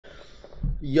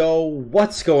Yo,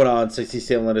 what's going on, 60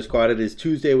 Sailor Squad? It is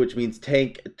Tuesday, which means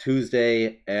Tank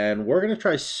Tuesday, and we're gonna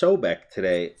try SOBEK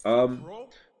today.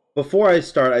 Before I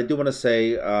start, I do want to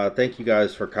say thank you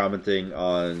guys for commenting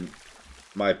on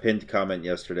my pinned comment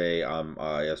yesterday on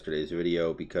yesterday's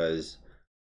video, because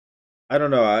I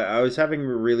don't know, I was having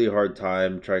a really hard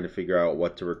time trying to figure out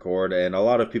what to record, and a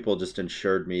lot of people just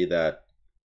assured me that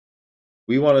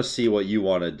we want to see what you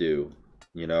want to do,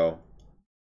 you know?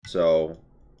 So,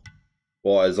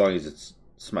 well, as long as it's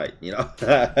Smite, you know?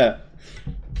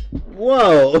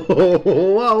 Whoa! Whoa,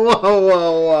 whoa, whoa,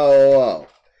 whoa, whoa.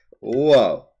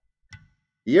 Whoa.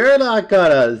 You're not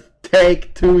gonna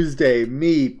take Tuesday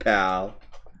me, pal.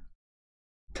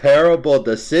 Terrible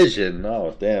decision.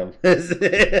 Oh, damn. His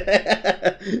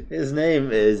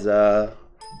name is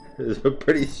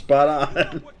pretty spot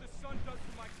on.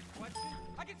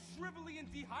 I get shrivelly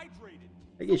and dehydrated.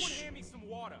 I get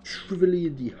shrivelly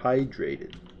and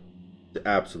dehydrated. It's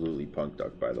absolutely punk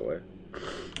duck, by the way.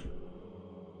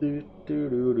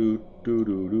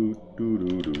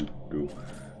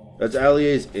 That's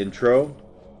Allier's intro.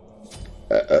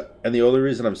 And the only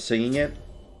reason I'm singing it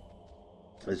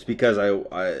is because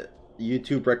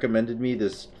YouTube recommended me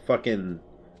this fucking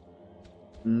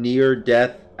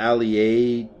near-death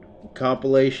Allier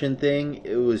compilation thing.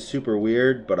 It was super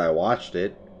weird, but I watched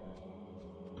it.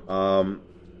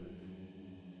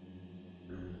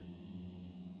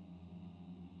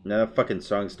 Now that fucking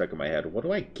song stuck in my head. What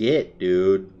do I get,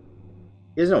 dude?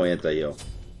 There's no anti-heal.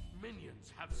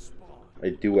 I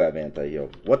do have anti-heal.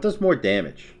 What does more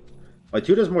damage? My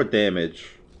 2 does more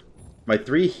damage. My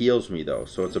 3 heals me, though,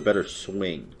 so it's a better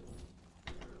swing.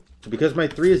 So because my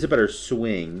 3 is a better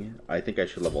swing, I think I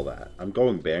should level that. I'm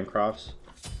going Bancroft's.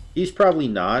 He's probably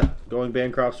not going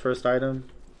Bancroft's first item.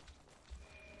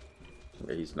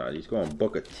 Yeah, he's not. He's going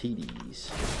Book of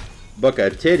Titties. Book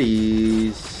of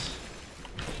Titties.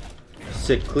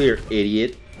 Sit clear,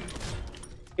 idiot.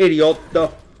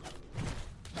 Idiota.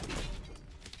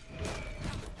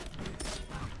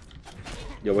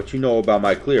 Yo, what you know about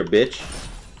my clear, bitch?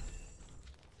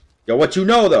 Yo, what you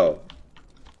know, though?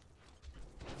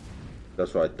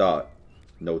 That's what I thought.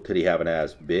 No titty having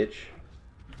ass, bitch.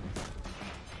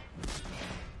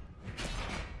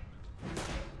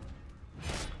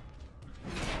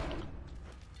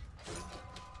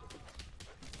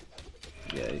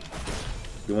 Yeah,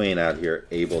 you ain't out here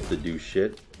able to do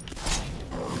shit.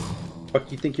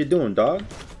 Fuck you think you're doing, dog?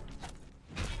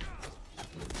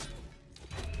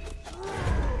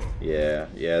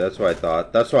 Yeah, that's what I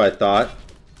thought. That's what I thought.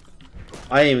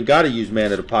 I ain't even gotta use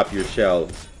mana to pop your shell.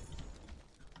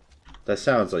 That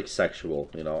sounds like sexual,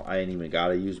 you know. I ain't even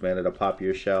gotta use mana to pop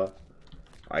your shell.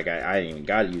 Like, I ain't even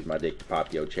gotta use my dick to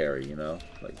pop your cherry, you know?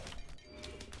 Like,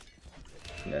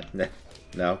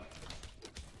 no.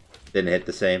 Didn't hit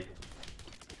the same.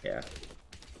 Yeah,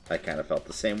 I kind of felt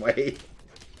the same way.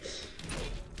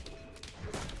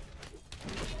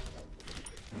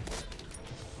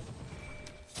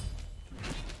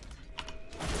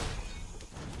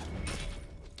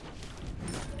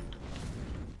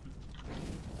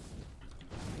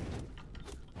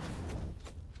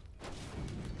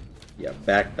 Yeah,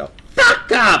 back the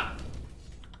fuck up!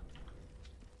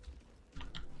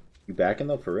 You backing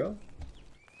though, for real?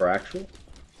 For actual?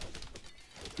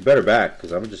 You better back,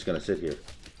 because I'm just gonna sit here.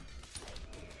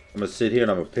 I'm gonna sit here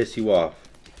and I'm gonna piss you off.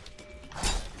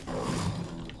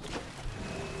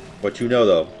 What you know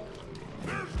though?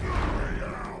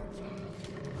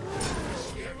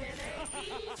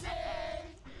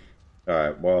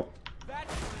 Alright, well.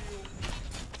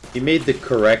 He made the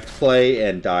correct play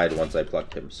and died once I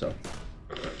plucked him, so.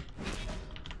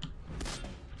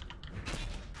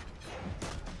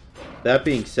 That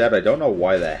being said, I don't know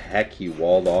why the heck he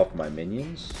walled off my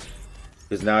minions.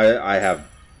 Because now I have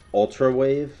Ultra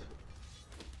Wave.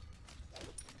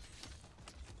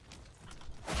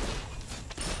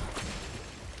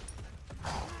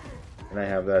 And I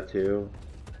have that too.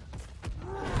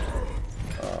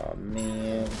 Oh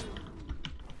man.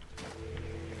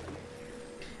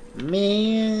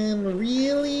 Man,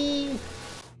 really?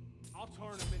 I'll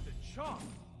turn him into chum.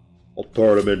 I'll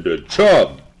turn him into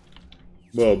chum.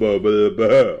 Damn,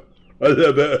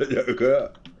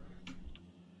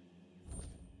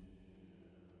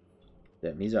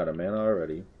 he's out of mana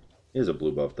already. He has a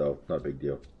blue buff though, not a big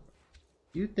deal.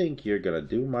 You think you're gonna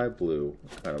do my blue?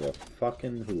 Kind of a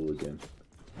fucking hooligan.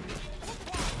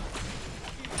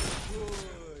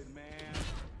 Good, man.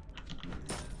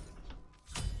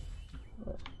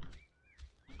 Oh.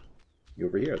 You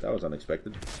over here? That was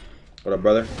unexpected. What up,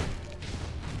 brother?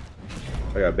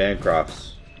 I got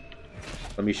Bancroft's.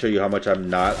 Let me show you how much I'm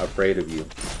not afraid of you.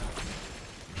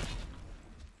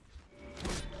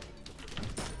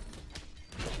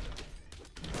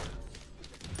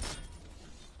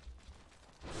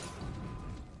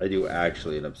 I do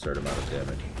actually an absurd amount of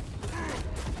damage.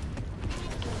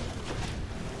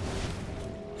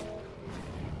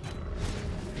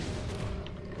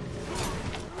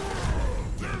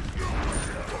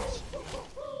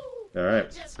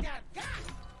 Alright.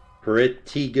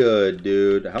 Pretty good,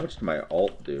 dude. How much did my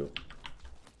ult do?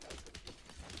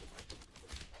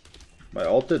 My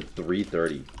ult did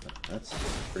 330. That's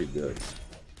pretty good.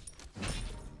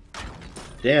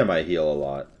 Damn, I heal a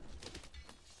lot.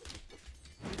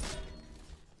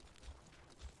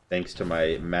 Thanks to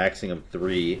my maxing of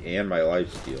 3 and my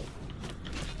lifesteal.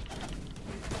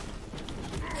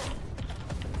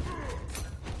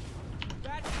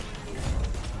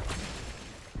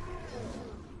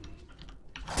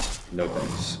 No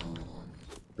thanks.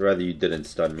 I'd rather you didn't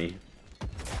stun me.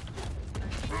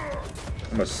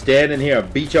 I'm gonna stand in here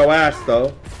and beat your ass,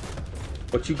 though.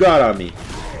 What you got on me?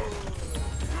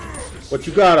 What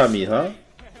you got on me, huh?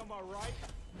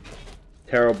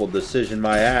 Terrible decision,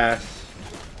 my ass.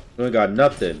 You ain't got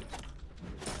nothing.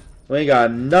 You ain't got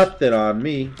nothing on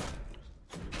me.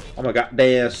 I'm a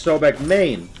goddamn SOBEK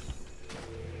main.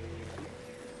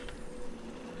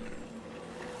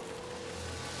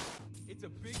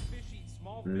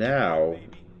 Now,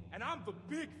 and I'm the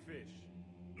big fish.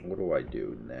 What do I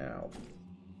do now?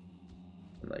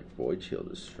 Like, Void Shield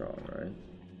is strong, right?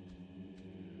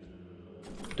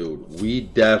 Dude, we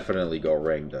definitely go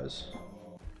Rangdas.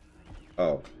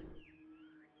 Oh.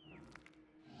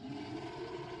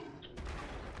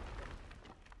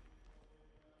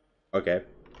 Okay.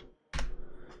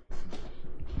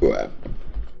 What?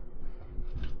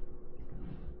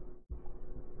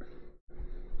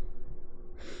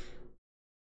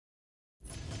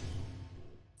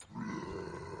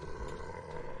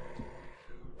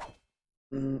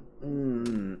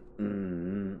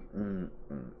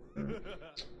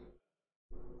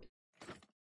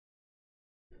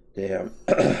 Damn,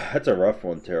 that's a rough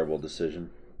one. Terrible decision.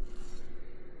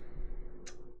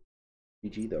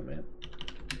 GG though, man.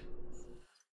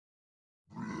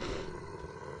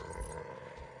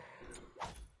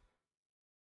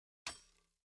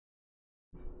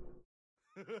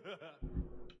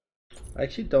 I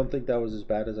actually don't think that was as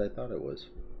bad as I thought it was.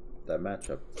 That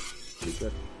matchup, pretty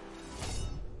good.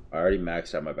 I already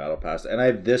maxed out my battle pass, and I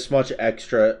have this much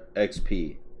extra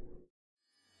XP.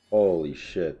 Holy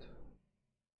shit!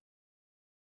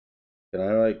 Can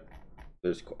I like?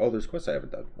 There's quests I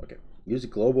haven't done. Okay, use a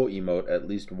global emote at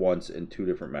least once in 2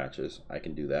 different matches. I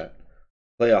can do that.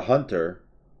 Play a hunter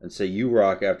and say you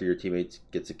rock after your teammate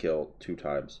gets a kill 2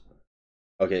 times.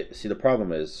 Okay, see the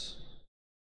problem is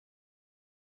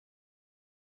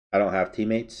I don't have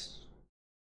teammates.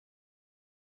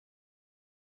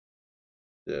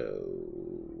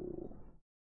 So,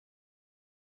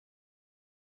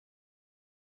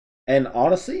 and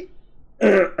honestly,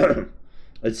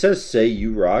 it says say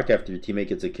you rock after your teammate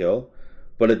gets a kill,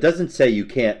 but it doesn't say you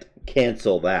can't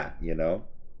cancel that, you know?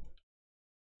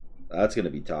 That's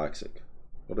gonna be toxic.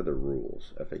 What are the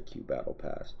rules? FAQ battle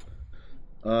pass.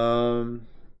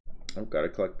 I've gotta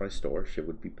collect my store. Shit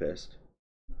would be pissed.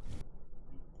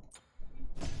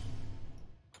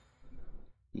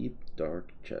 Deep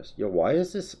dark chest. Yo, why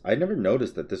is this? I never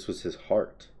noticed that this was his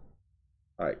heart.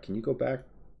 Alright, can you go back?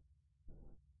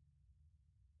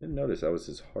 Didn't notice that was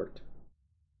his heart.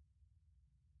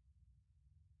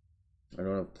 I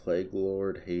don't have Plague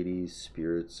Lord, Hades,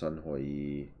 Spirit,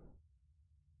 Sunhoi.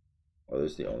 Oh,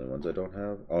 those are the only ones I don't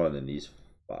have. Oh, and then these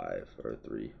 5 or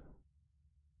 3.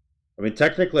 I mean,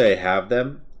 technically I have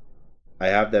them. I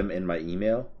have them in my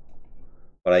email.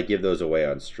 But I give those away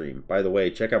on stream. By the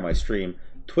way, check out my stream.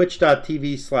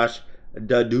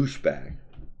 Twitch.tv/thedouchebag.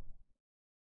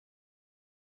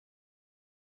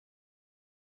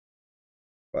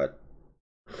 But,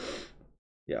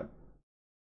 yeah.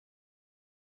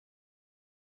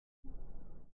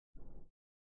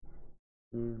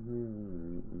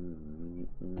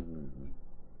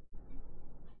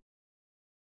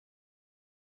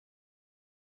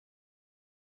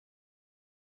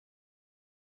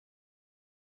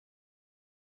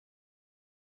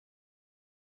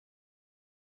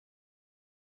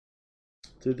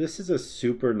 Dude, this is a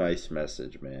super nice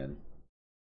message, man.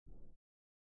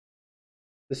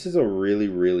 This is a really,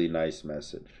 really nice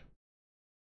message.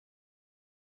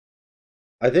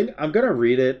 I think I'm gonna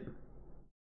read it.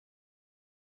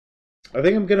 I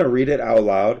think I'm gonna read it out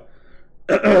loud.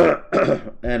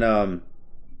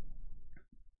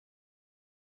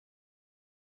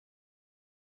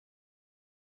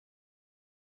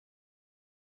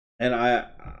 And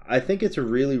I think it's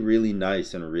really, really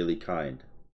nice and really kind.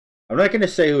 I'm not gonna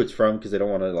say who it's from because I don't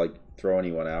want to like throw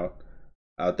anyone out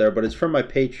there, but it's from my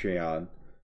Patreon,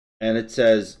 and it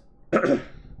says,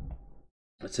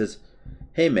 It says,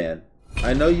 "Hey man,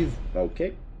 I know you've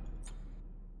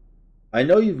I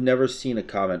know you've never seen a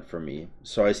comment from me,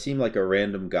 so I seem like a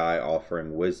random guy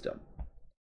offering wisdom.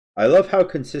 I love how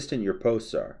consistent your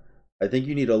posts are. I think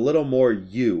you need a little more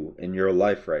you in your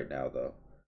life right now, though.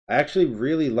 I actually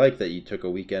really like that you took a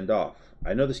weekend off.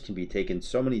 I know this can be taken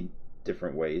so many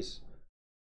different ways,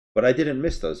 but I didn't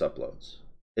miss those uploads.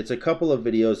 It's a couple of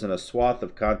videos and a swath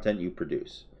of content you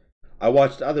produce. I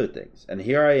watched other things, and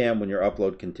here I am when your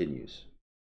upload continues."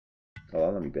 Hold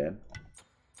on, let me ban.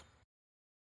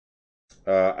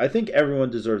 "I think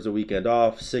everyone deserves a weekend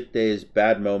off, sick days,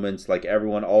 bad moments, like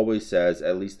everyone always says,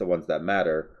 at least the ones that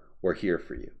matter. We're here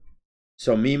for you.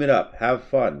 So meme it up, have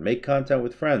fun, make content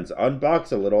with friends,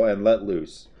 unbox a little, and let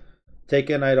loose.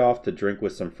 Take a night off to drink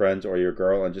with some friends or your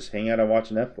girl and just hang out and watch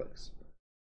Netflix.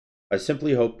 I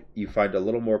simply hope you find a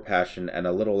little more passion and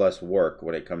a little less work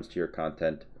when it comes to your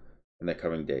content in the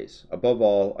coming days. Above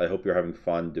all, I hope you're having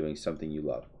fun doing something you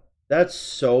love." That's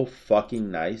so fucking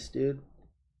nice, dude.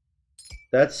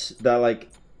 That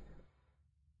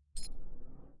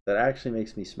actually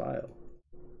makes me smile.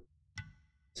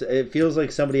 So it feels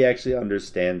like somebody actually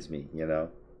understands me, you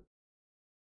know?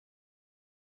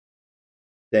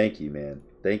 Thank you, man.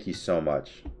 Thank you so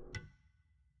much.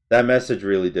 That message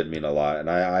really did mean a lot, and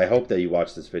I hope that you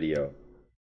watch this video.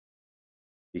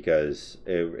 Because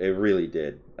it really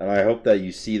did. And I hope that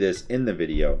you see this in the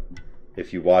video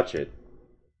if you watch it.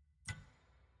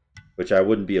 Which I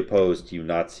wouldn't be opposed to you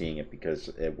not seeing it because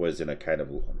it was in a kind of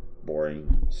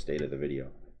boring state of the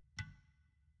video.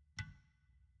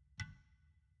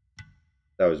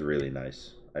 That was really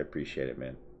nice. I appreciate it,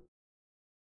 man.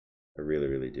 I really,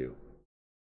 really do.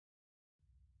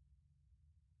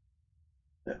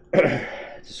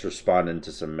 Just responding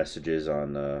to some messages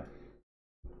on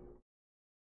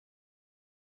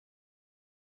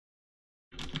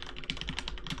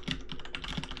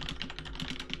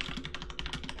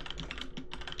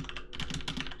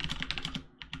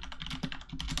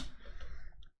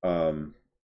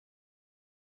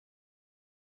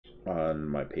on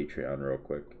my Patreon real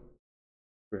quick.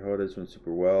 Hoda's went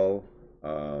super well.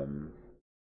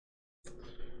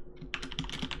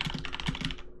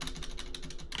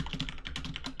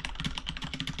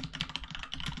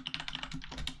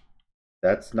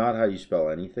 That's not how you spell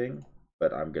anything,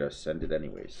 but I'm gonna send it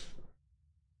anyways.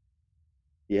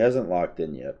 He hasn't locked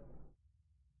in yet.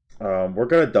 We're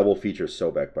gonna double feature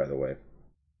SOBEK, by the way.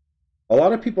 A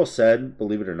lot of people said,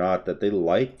 believe it or not, that they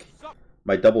like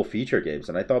my double feature games,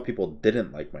 and I thought people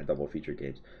didn't like my double feature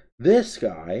games. This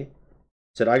guy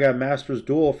said, "I got Masters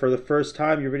Duel for the first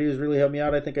time. Your videos really helped me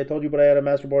out. I think I told you, but I had a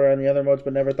Master Border on the other modes,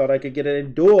 but never thought I could get it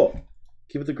in Duel.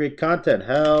 Keep up the great content."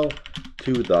 Hell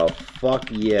to the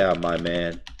fuck yeah, my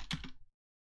man.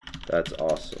 That's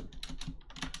awesome.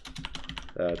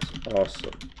 That's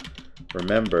awesome.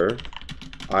 Remember,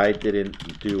 I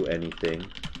didn't do anything.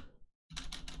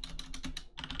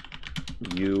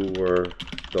 You were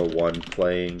the one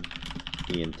playing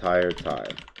the entire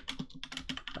time.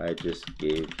 I just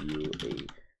gave you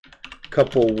a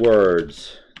couple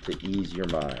words to ease your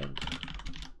mind.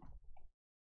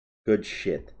 Good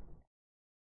shit.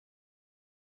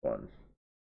 One.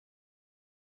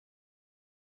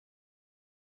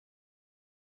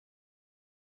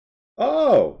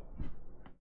 Oh,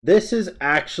 this is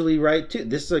actually right too.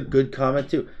 This is a good comment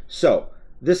too. So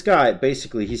this guy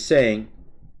basically, he's saying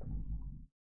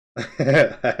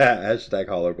hashtag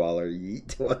holler baller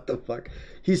yeet. What the fuck?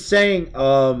 He's saying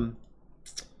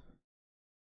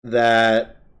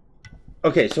that,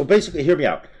 okay, so basically hear me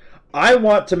out. I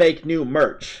want to make new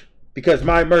merch because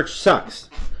my merch sucks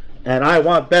and I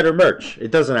want better merch.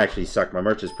 It doesn't actually suck. My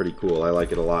merch is pretty cool. I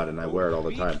like it a lot and I wear it all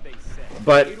the time.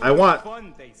 But I want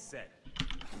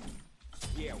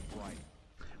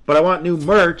new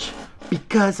merch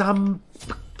because I'm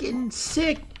fucking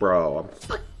sick, bro. I'm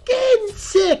fucking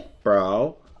sick,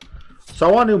 bro. So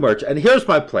I want new merch, and here's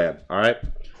my plan. All right,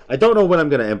 I don't know when I'm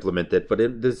gonna implement it, but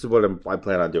this is what I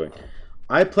plan on doing.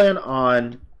 I plan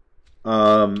on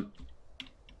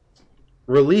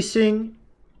releasing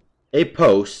a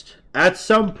post at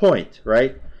some point.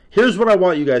 Right? Here's what I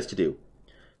want you guys to do.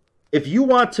 If you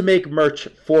want to make merch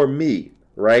for me,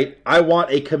 right? I want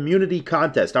a community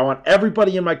contest. I want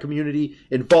everybody in my community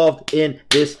involved in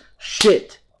this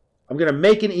shit. I'm going to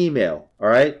make an email, all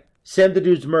right?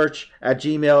 SamDaDude's merch at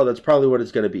Gmail. That's probably what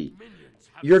it's going to be.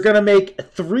 You're going to make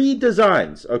 3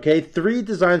 designs, okay? 3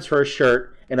 designs for a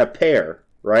shirt in a pair,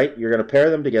 right? You're going to pair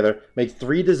them together, make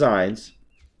 3 designs,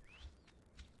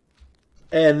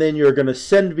 and then you're going to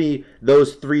send me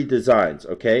those 3 designs,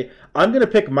 okay? I'm going to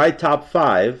pick my top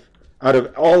 5 out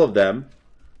of all of them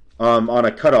on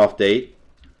a cutoff date,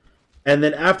 And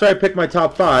then after I pick my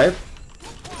top 5,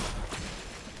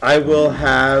 I will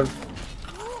have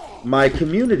my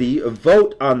community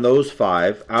vote on those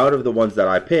 5 out of the ones that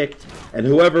I picked, and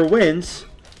whoever wins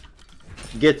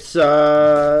gets 3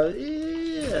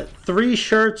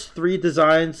 shirts, 3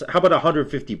 designs. How about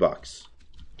 150 bucks?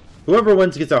 Whoever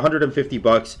wins gets 150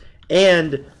 bucks,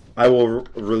 and I will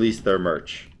release their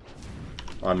merch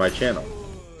on my channel.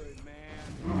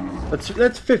 That's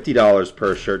 $50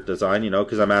 per shirt design, you know,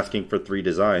 because I'm asking for 3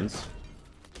 designs.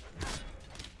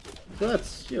 So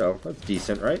that's, you know, that's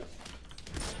decent, right?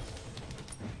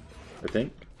 I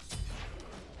think.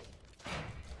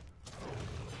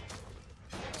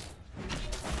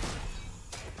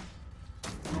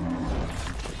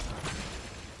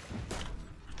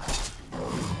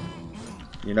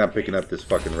 You're not picking up this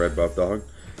fucking red buff, dog.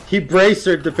 He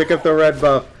bracered to pick up the red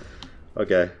buff.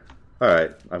 Okay.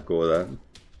 Alright, I'm cool with that.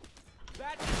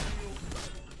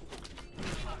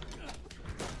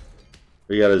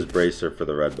 We got his bracer for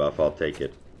the red buff. I'll take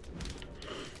it.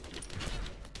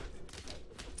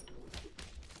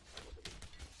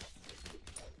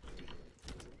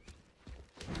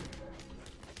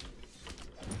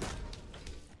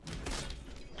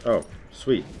 Oh,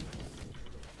 sweet.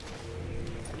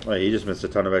 Oh, he just missed a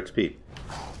ton of XP.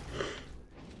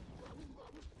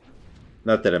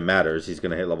 Not that it matters. He's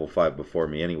going to hit level 5 before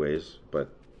me anyways,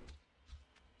 but...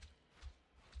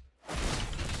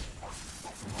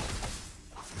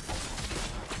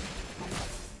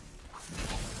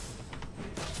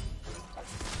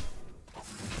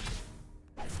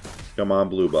 Come on,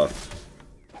 blue buff.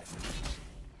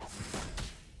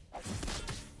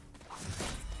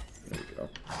 There you go.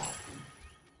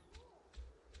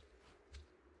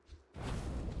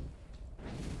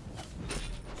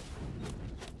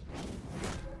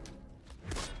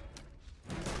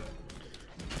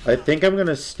 I think I'm going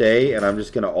to stay, and I'm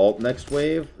just going to ult next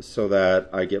wave so that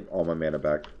I get all my mana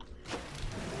back.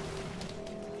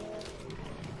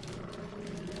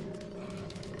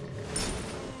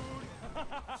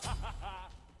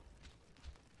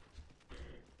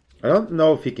 I don't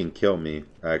know if he can kill me,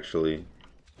 actually.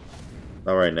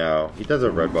 Not right now. He does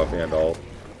have red buff and ult.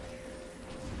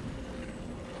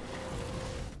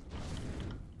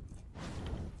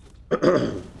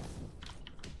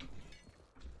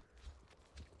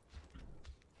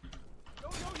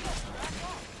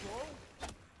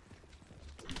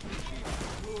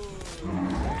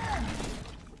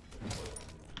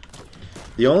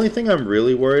 The only thing I'm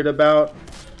really worried about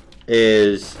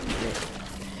is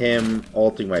him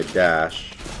ulting my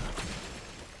dash.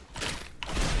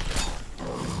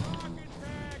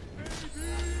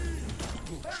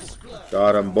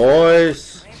 Got him,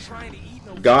 boys.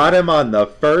 Got him on the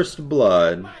first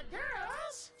blood.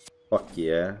 Fuck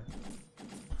yeah.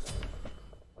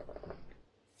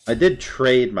 I did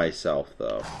trade myself,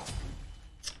 though.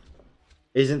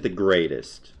 Isn't the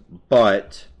greatest,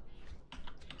 but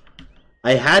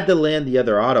I had to land the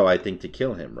other auto, I think, to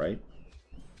kill him, right?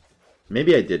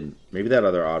 Maybe I didn't. Maybe that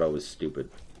other auto was stupid.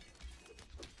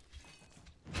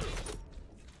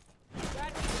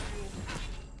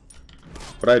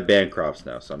 But I have Bancrofts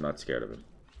now, so I'm not scared of him.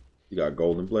 You got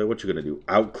Golden Blade. What you gonna do?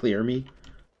 Outclear me?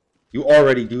 You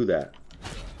already do that.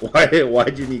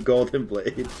 Why'd you need Golden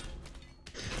Blade?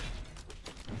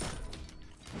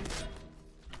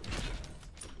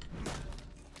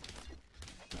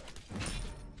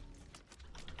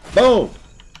 Boom!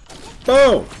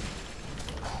 Boom!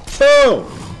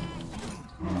 Boom!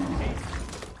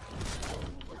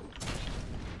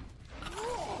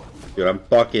 Dude, I'm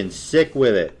fucking sick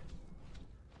with it.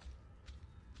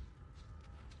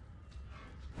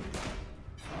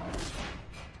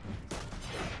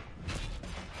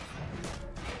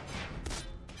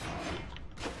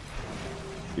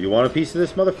 Do you want a piece of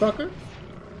this, motherfucker?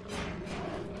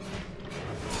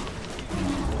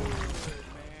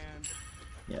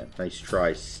 Yeah, nice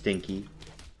try, Stinky.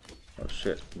 Oh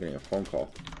shit, I'm getting a phone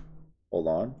call. Hold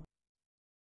on.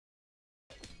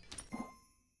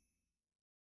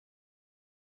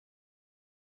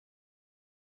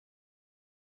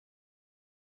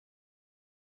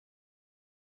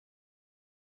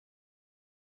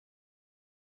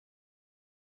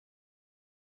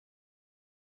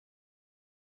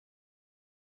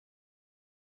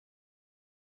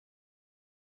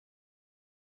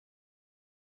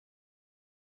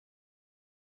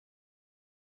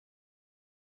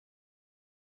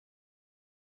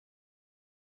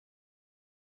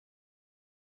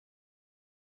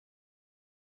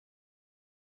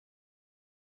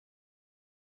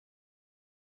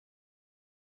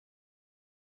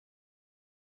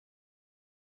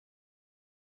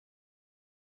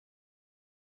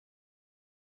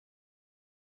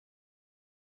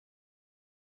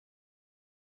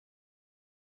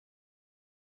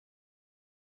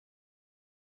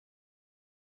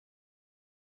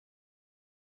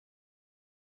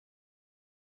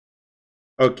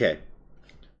 Okay.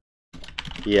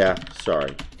 Yeah,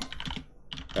 sorry.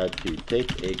 Had to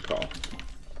take a call.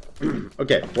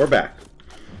 Okay, we're back.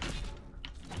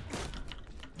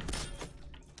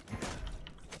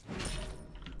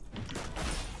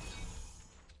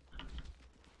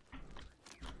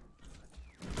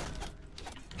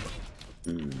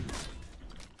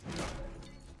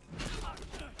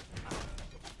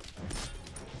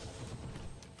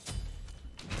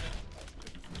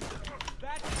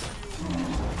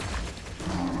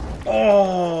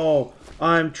 Oh,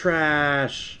 I'm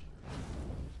trash.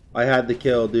 I had the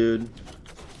kill, dude.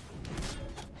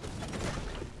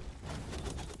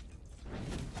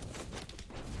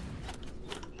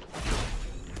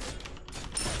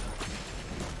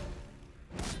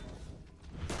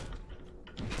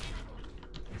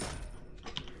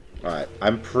 Alright,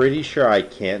 I'm pretty sure I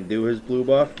can't do his blue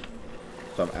buff.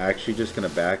 So I'm actually just going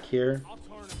to back here.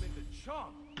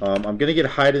 I'm going to get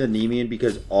Hide of the Nemean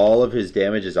because all of his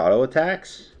damage is auto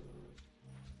attacks.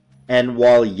 And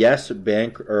while yes,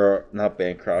 not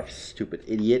Bancroft, stupid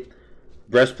idiot,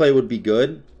 Breastplate would be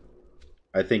good,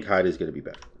 I think Hide is going to be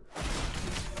better.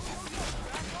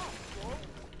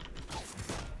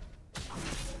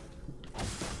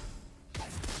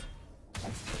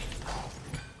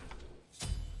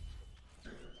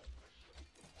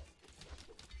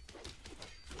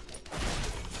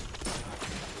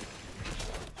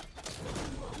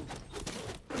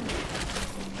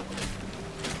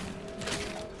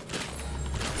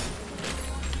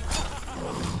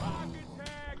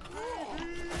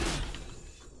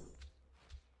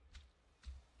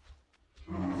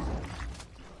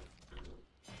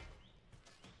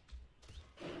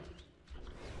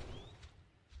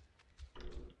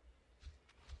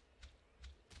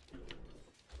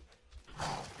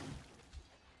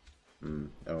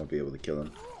 I won't be able to kill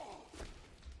him.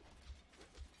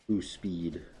 Too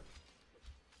speed.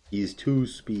 He's too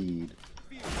speed.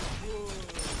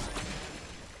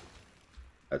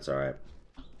 That's alright.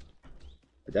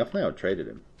 I definitely out-traded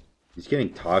him. He's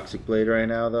getting Toxic Blade right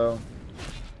now, though.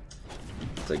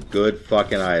 It's a good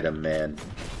fucking item, man.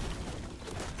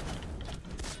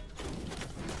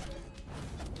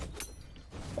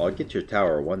 I'll get your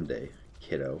tower one day,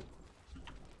 kiddo.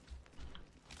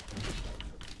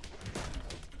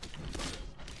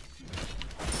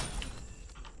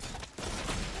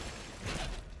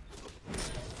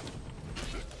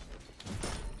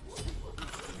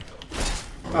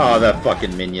 Oh, that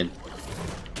fucking minion.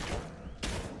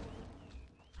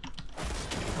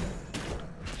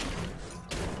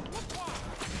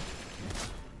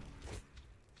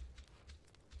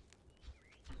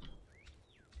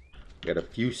 Got a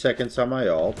few seconds on my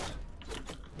ult.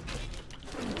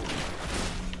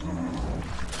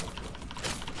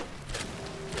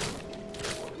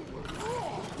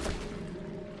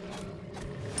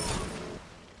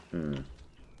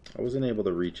 I wasn't able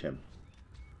to reach him.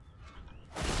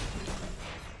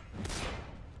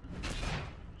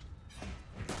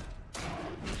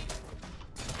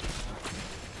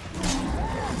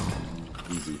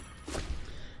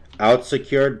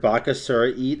 Outsecured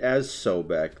BAKASURA, eat as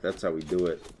SOBEK. That's how we do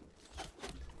it.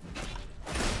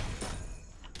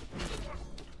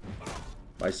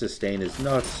 My sustain is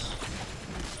nuts.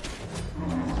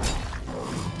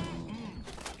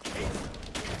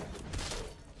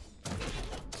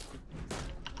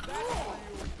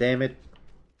 Damn it.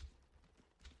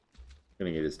 I'm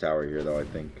gonna get his tower here though, I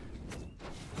think.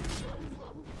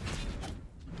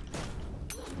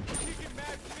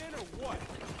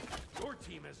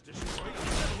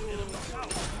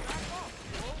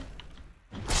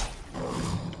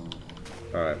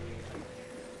 Alright.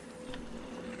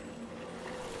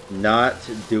 Not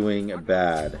doing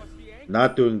bad.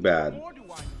 Not doing bad.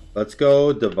 Let's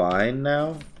go Divine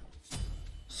now.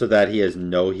 So that he has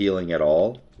no healing at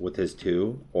all with his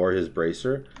 2 or his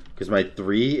Bracer. Because my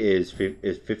 3 is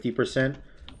 50%.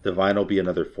 Divine will be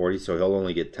another 40, so he'll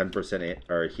only get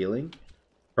 10% healing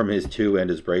from his 2 and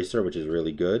his Bracer, which is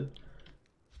really good.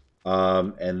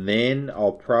 And then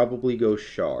I'll probably go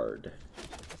Shard.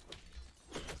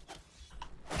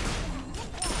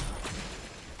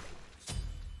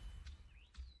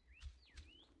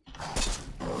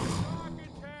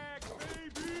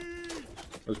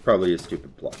 It was probably a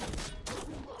stupid plot.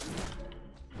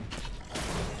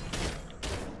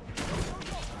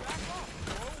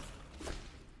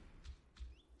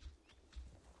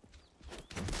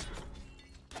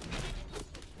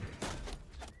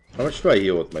 How much do I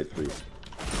heal with my 3?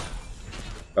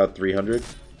 About 300?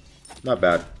 Not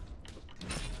bad.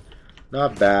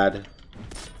 Not bad.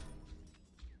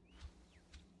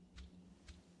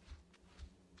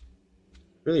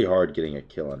 Really hard getting a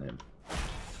kill on him.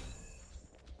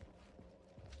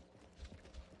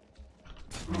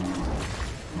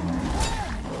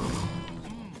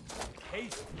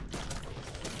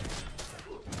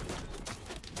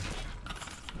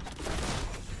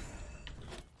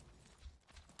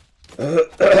 They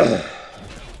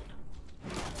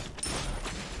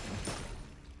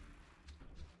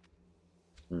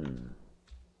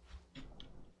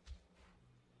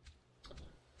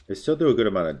still do a good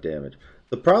amount of damage.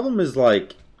 The problem is,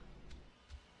 like,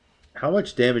 how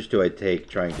much damage do I take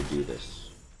trying to do this?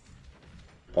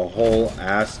 A whole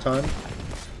ass ton?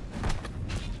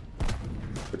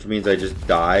 Which means I just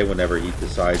die whenever he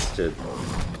decides to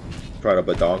try to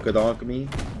badonkadonk me.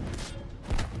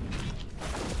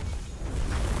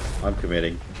 I'm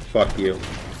committing. Fuck you.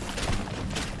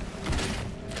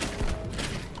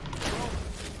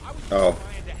 Oh.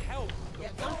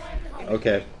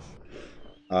 Okay.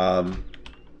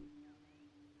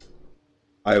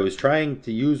 I was trying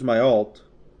to use my ult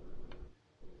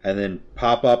and then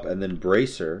pop up and then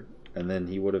brace her, and then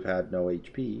he would have had no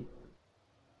HP.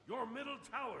 Your middle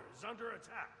tower is under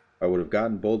attack. I would have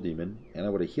gotten Bull Demon and I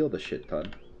would have healed a shit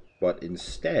ton. But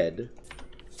instead,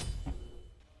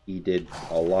 he did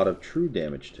a lot of true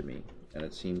damage to me, and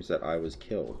it seems that I was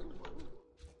killed.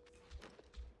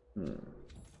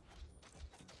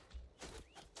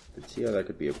 Let's see how that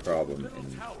could be a problem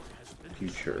in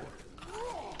future.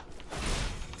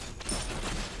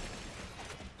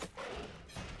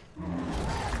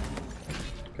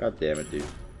 God damn it, dude.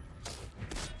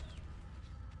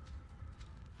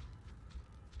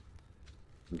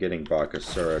 I'm getting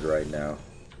BAKASURA right now.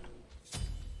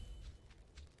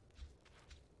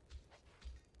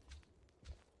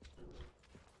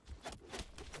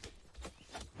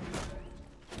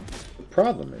 The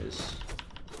problem is,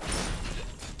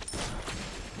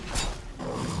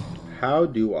 how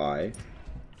do I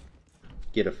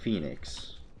get a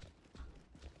Phoenix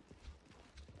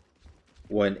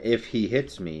when if he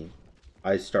hits me,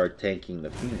 I start tanking the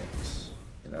Phoenix,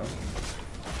 you know?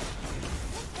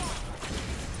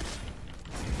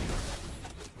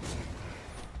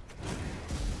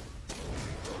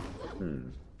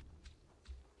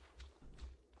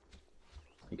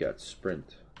 He got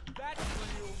sprint.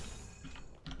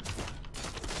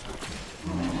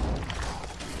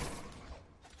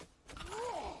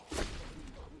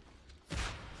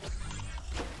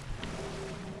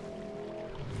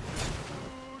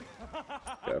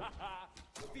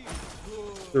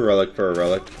 A relic for a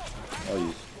relic. I'll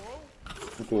use.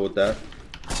 I'm cool with that.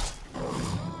 You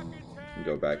can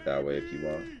go back that way if you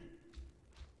want.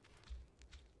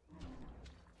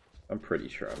 I'm pretty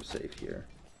sure I'm safe here.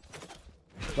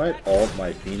 Might ult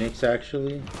my Phoenix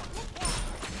actually.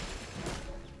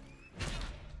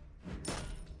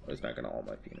 Oh, he's not gonna ult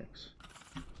my Phoenix.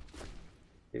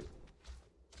 Okay.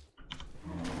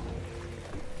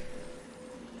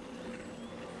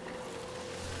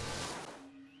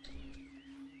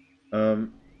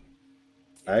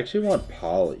 I actually want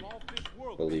Poly,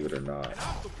 believe it or not.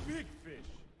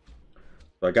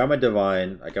 So I got my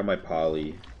Divine, I got my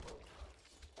Poly.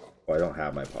 Well, I don't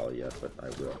have my Poly yet, but I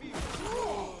will.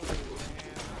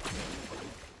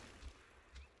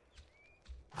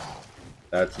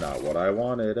 That's not what I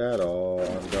wanted at all.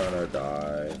 I'm gonna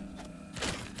die.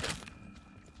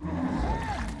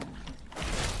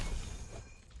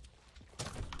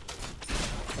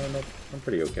 Oh no, I'm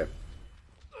pretty okay.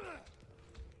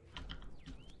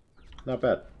 Not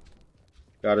bad.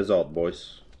 Got his ult,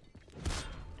 boys.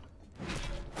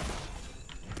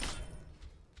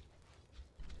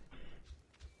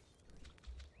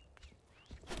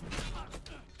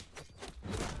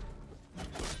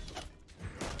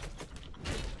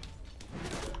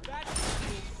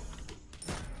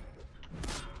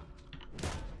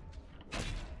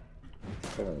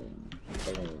 Boom.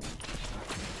 Boom.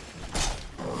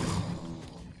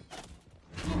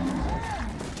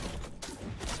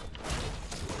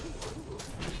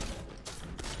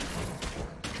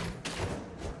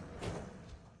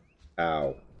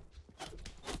 Ow.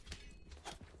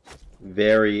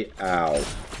 Very ow.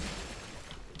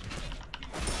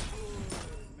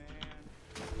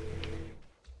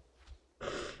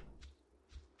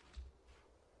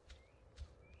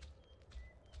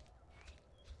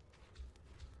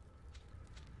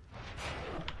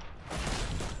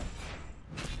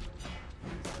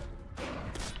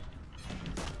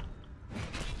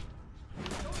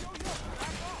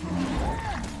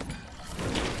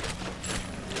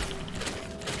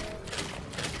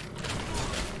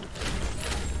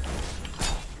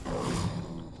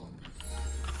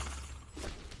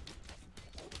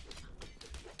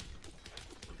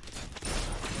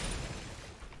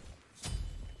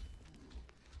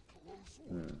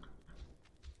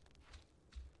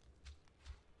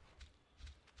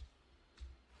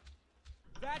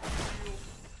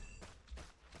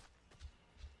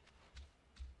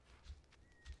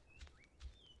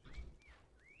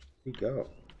 Here we go.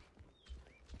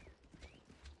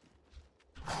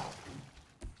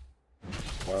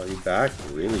 back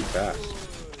really fast.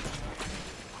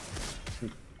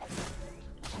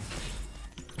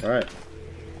 Alright.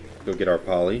 Go get our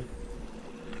poly.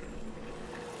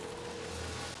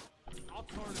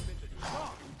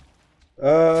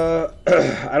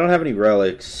 I don't have any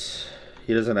relics.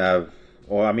 He doesn't have...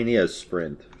 Well, I mean, he has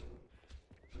sprint.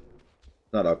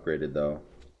 Not upgraded, though.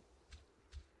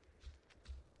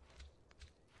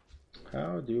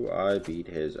 How do I beat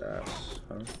his ass?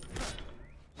 Huh?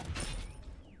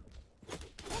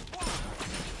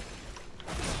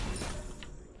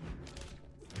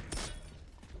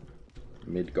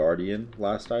 Mid-Guardian,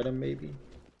 last item, maybe?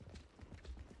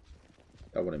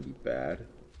 That wouldn't be bad.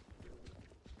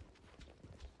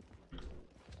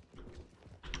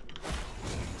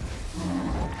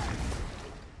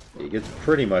 He gets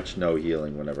pretty much no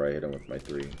healing whenever I hit him with my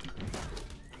 3.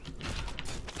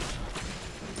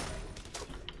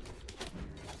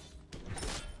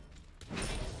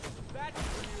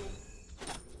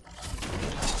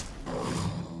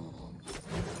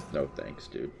 No thanks,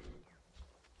 dude.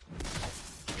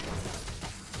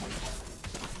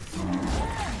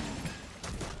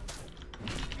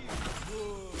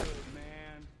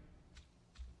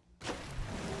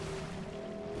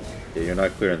 Yeah, you're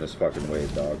not clearing this fucking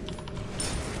wave, dog.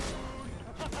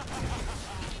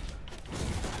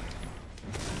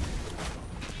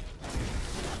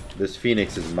 This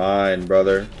Phoenix is mine,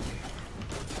 brother.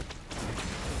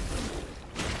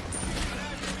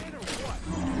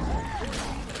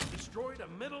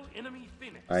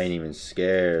 I ain't even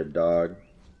scared, dog.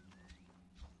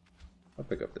 I'll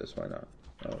pick up this, why not?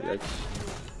 Oh, yikes.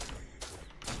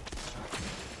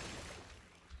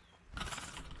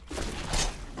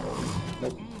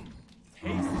 Nope.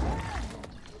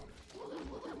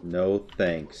 No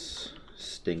thanks,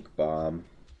 stink bomb.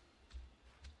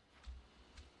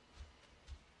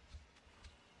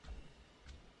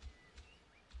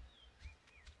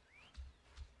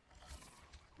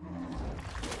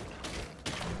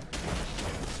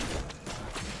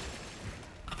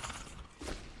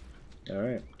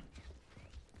 Alright.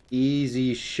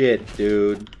 Easy shit,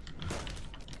 dude.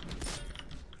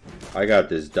 I got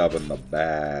this dub in the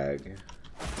bag.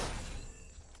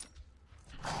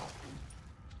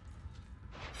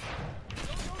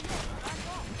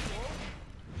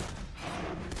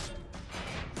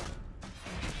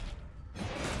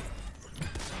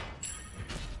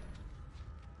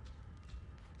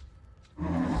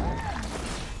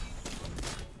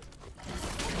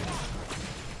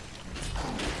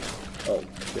 Oh,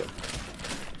 shit.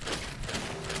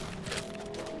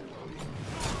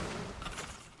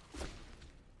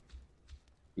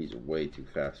 He's way too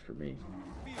fast for me.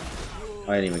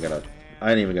 I ain't even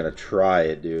gonna try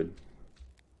it, dude.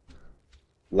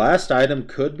 Last item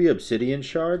could be Obsidian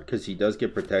Shard, because he does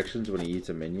get protections when he eats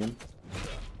a minion.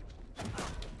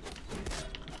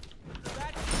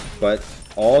 But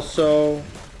also,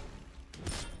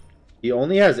 he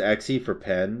only has Xe for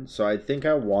pen, so I think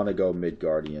I want to go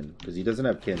mid-Guardian, because he doesn't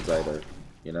have Kins either.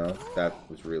 You know? That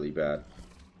was really bad.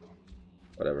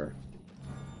 Whatever.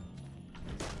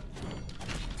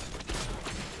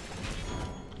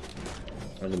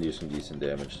 I'm going to do some decent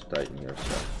damage to Titan here,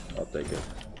 so I'll take it.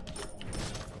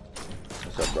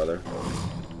 What's up, brother?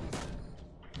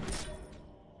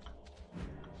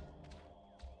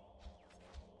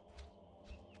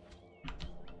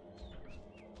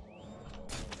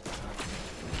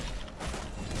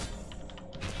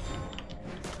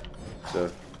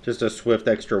 So, just a swift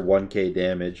extra 1k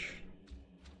damage.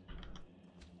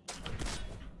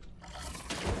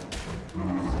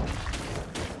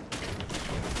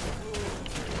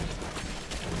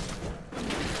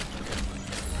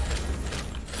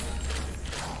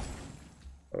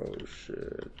 Oh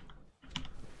shit.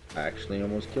 Actually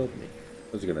almost killed me.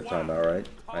 This is gonna time out right.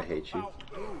 I hate you.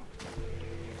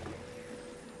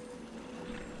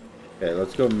 Okay,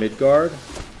 let's go mid-guard.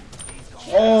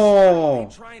 Oh!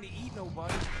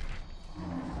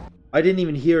 I didn't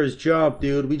even hear his jump,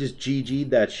 dude. We just GG'd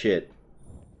that shit.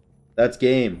 That's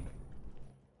game.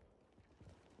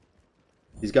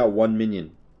 He's got 1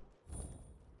 minion.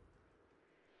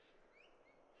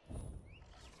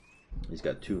 He's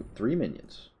got 3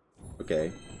 minions.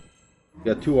 Okay. He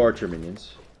got 2 archer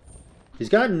minions. He's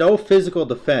got no physical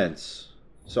defense.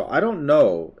 So I don't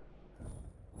know.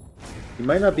 He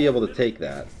might not be able to take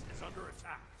that.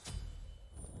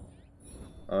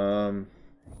 I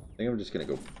think I'm just gonna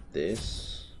go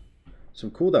this. Some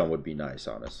cooldown would be nice,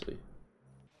 honestly.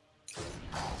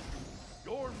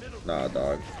 Nah,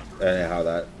 dog. That ain't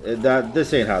how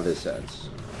this ain't how this ends.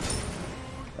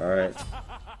 Alright.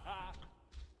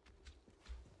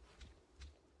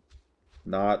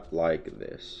 Not like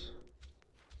this.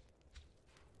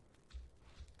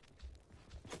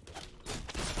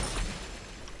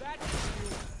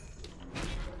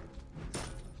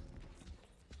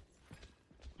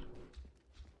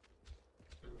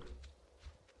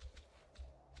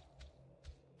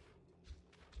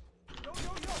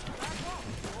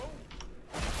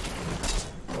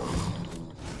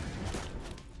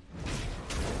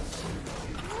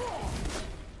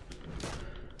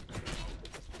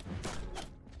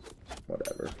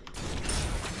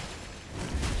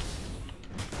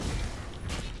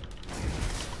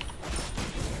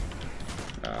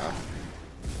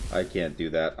 I can't do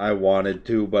that. I wanted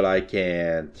to, but I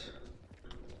can't.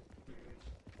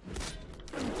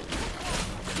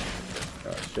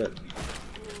 Oh, shit.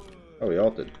 Oh, he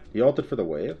ulted. He ulted for the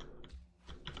wave?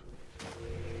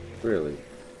 Really?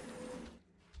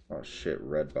 Oh, shit.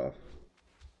 Red buff.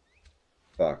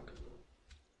 Fuck.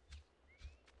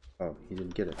 Oh, he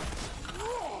didn't get it.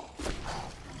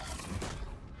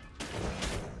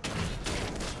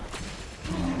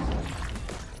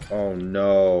 Oh,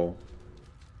 no.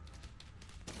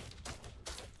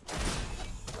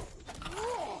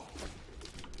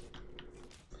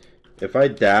 If I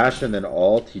dash and then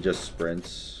ult, he just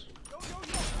sprints.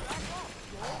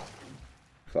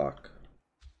 Fuck.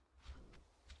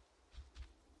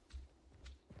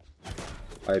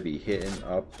 I be hitting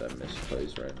up the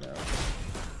misplays right now.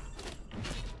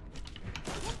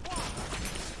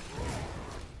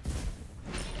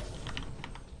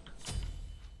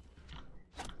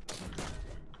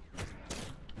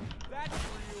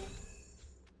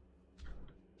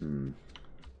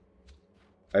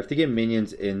 I have to get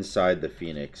minions inside the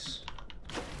Phoenix.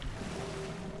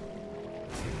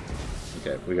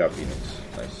 Okay, we got Phoenix.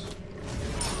 Nice.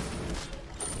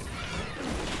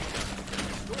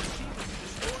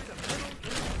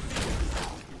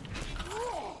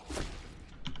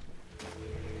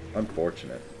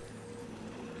 Unfortunate.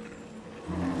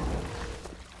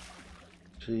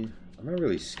 Actually, I'm not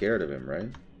really scared of him, right?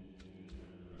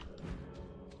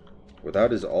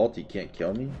 Without his ult, he can't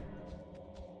kill me?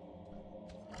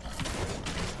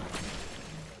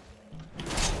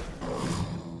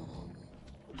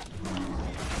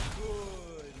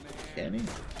 Can he?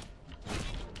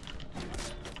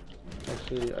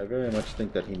 Actually, I very much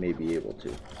think that he may be able to.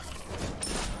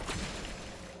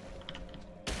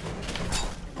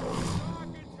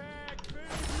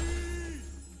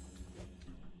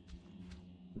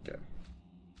 Okay.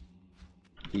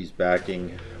 He's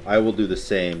backing. I will do the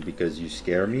same because you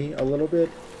scare me a little bit.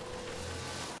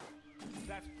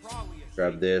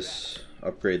 Grab this,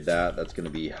 upgrade that. That's going to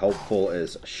be helpful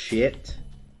as shit.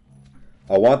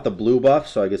 I want the blue buff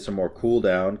so I get some more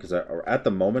cooldown because at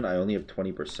the moment I only have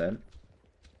 20%.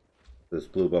 This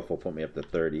blue buff will put me up to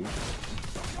 30.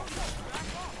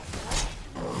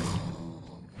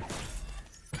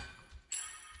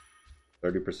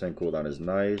 %30 cooldown is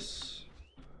nice.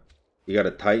 He got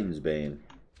a Titan's Bane.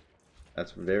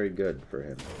 That's very good for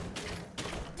him.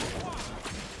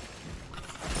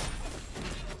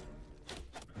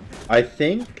 I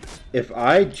think if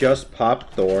I just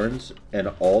pop Thorns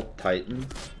and ult Titan,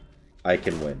 I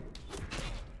can win.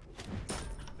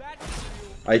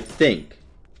 I think.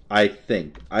 I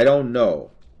don't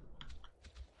know.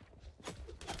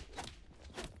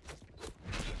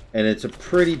 And it's a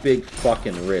pretty big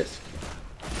fucking risk,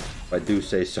 if I do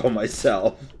say so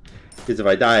myself. Because if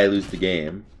I die, I lose the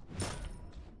game.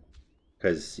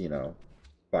 Because, you know,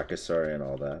 BAKASURA and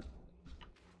all that.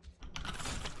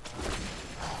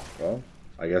 Well,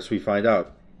 I guess we find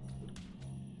out.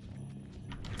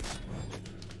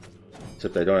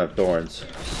 Except I don't have Thorns,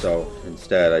 so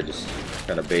instead I just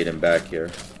kind of bait him back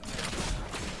here.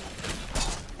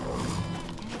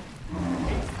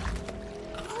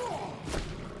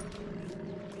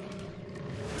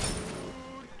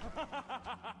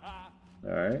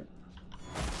 Alright.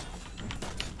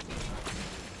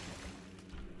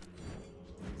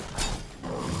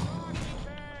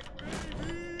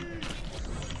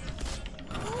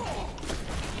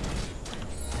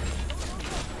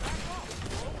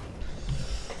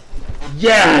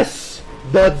 Yes!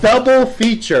 The double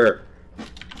feature.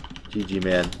 GG,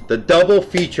 man. The double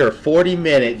feature,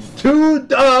 40-minute,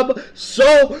 2-dub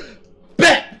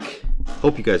SOBEK!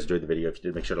 Hope you guys enjoyed the video. If you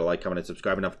did, make sure to like, comment, and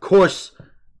subscribe. And of course,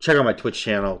 check out my Twitch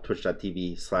channel,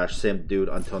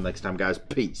 twitch.tv/SamDaDude. Until next time, guys,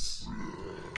 peace.